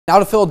Now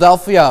to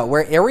Philadelphia,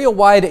 where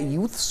area-wide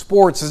youth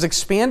sports is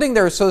expanding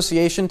their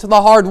association to the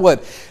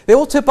hardwood. They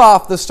will tip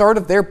off the start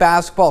of their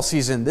basketball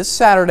season this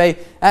Saturday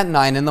at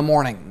 9 in the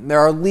morning. There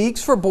are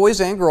leagues for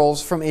boys and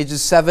girls from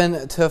ages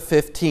 7 to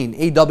 15.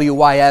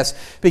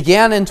 AWYS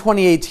began in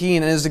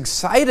 2018 and is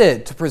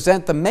excited to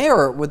present the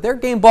mayor with their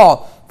game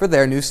ball for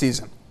their new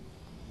season.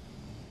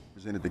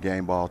 Presented the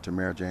game ball to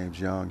Mayor James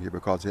Young here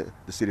because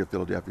the city of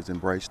Philadelphia has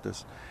embraced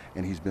us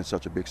and he's been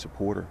such a big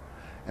supporter.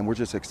 And we're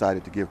just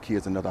excited to give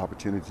kids another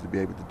opportunity to be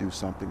able to do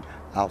something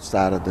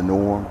outside of the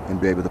norm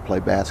and be able to play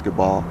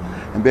basketball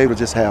and be able to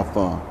just have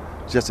fun.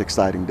 Just an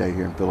exciting day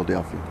here in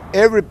Philadelphia.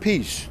 Every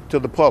piece to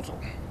the puzzle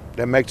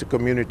that makes a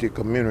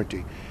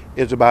community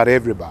is about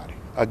everybody.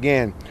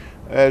 Again,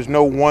 there's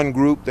no one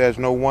group, there's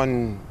no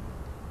one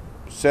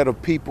set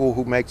of people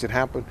who makes it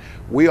happen.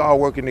 We are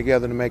working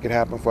together to make it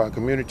happen for our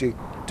community.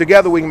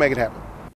 Together we can make it happen.